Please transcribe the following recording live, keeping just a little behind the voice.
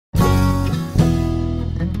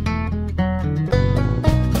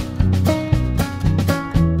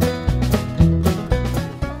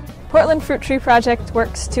Portland Fruit Tree Project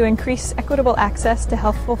works to increase equitable access to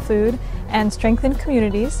healthful food and strengthen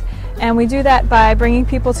communities, and we do that by bringing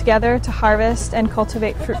people together to harvest and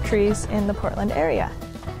cultivate fruit trees in the Portland area.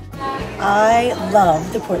 I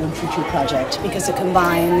love the Portland Fruit Tree Project because it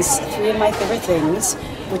combines three of my favorite things,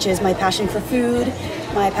 which is my passion for food,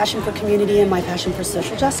 my passion for community, and my passion for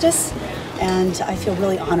social justice, and I feel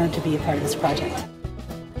really honored to be a part of this project.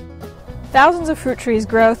 Thousands of fruit trees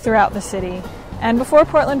grow throughout the city, and before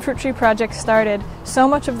Portland Fruit Tree Project started, so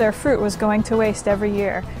much of their fruit was going to waste every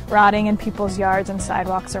year, rotting in people's yards and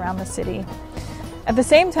sidewalks around the city. At the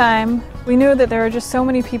same time, we knew that there were just so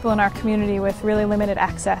many people in our community with really limited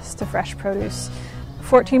access to fresh produce.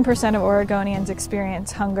 14% of Oregonians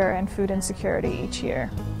experience hunger and food insecurity each year.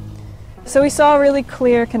 So we saw a really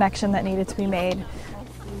clear connection that needed to be made.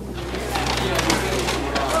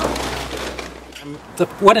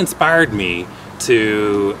 What inspired me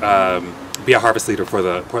to be a harvest leader for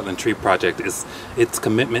the Portland Tree Project is its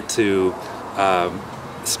commitment to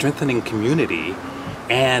strengthening community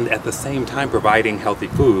and at the same time providing healthy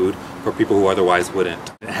food for people who otherwise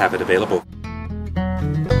wouldn't have it available.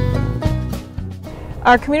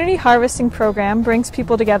 Our community harvesting program brings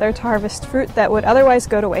people together to harvest fruit that would otherwise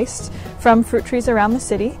go to waste from fruit trees around the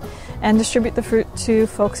city and distribute the fruit to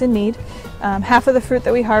folks in need. Half of the fruit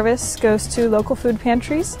that we harvest goes to local food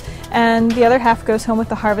pantries, and the other half goes home with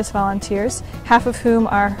the harvest volunteers, half of whom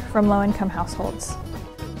are from low-income households.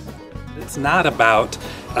 It's not about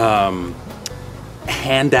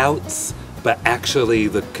handouts, but actually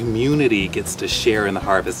the community gets to share in the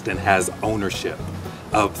harvest and has ownership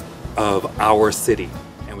of our city.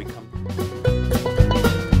 And we come.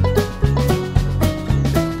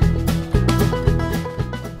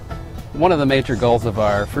 One of the major goals of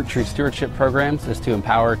our fruit tree stewardship programs is to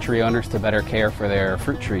empower tree owners to better care for their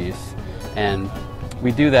fruit trees. And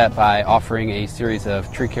we do that by offering a series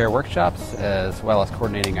of tree care workshops as well as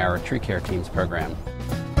coordinating our tree care teams program.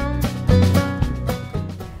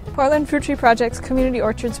 Portland Fruit Tree Project's Community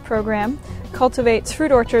Orchards program cultivates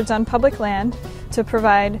fruit orchards on public land to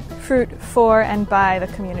provide fruit for and by the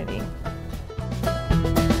community.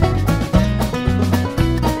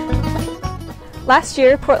 Last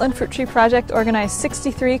year, Portland Fruit Tree Project organized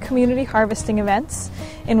 63 community harvesting events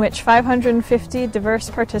in which 550 diverse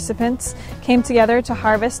participants came together to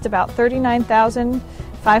harvest about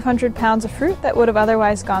 39,500 pounds of fruit that would have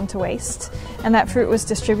otherwise gone to waste, and that fruit was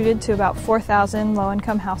distributed to about 4,000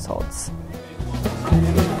 low-income households.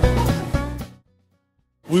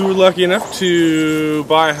 We were lucky enough to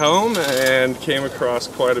buy a home and came across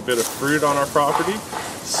quite a bit of fruit on our property,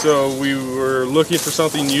 so we were looking for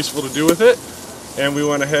something useful to do with it. And we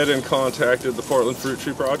went ahead and contacted the Portland Fruit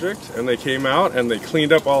Tree Project, and they came out and they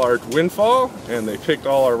cleaned up all our windfall and they picked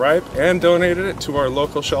all our ripe and donated it to our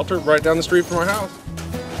local shelter right down the street from our house.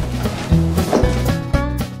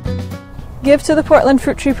 Give to the Portland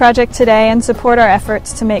Fruit Tree Project today and support our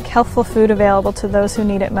efforts to make healthful food available to those who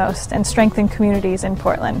need it most and strengthen communities in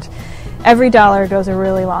Portland. Every dollar goes a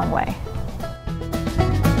really long way.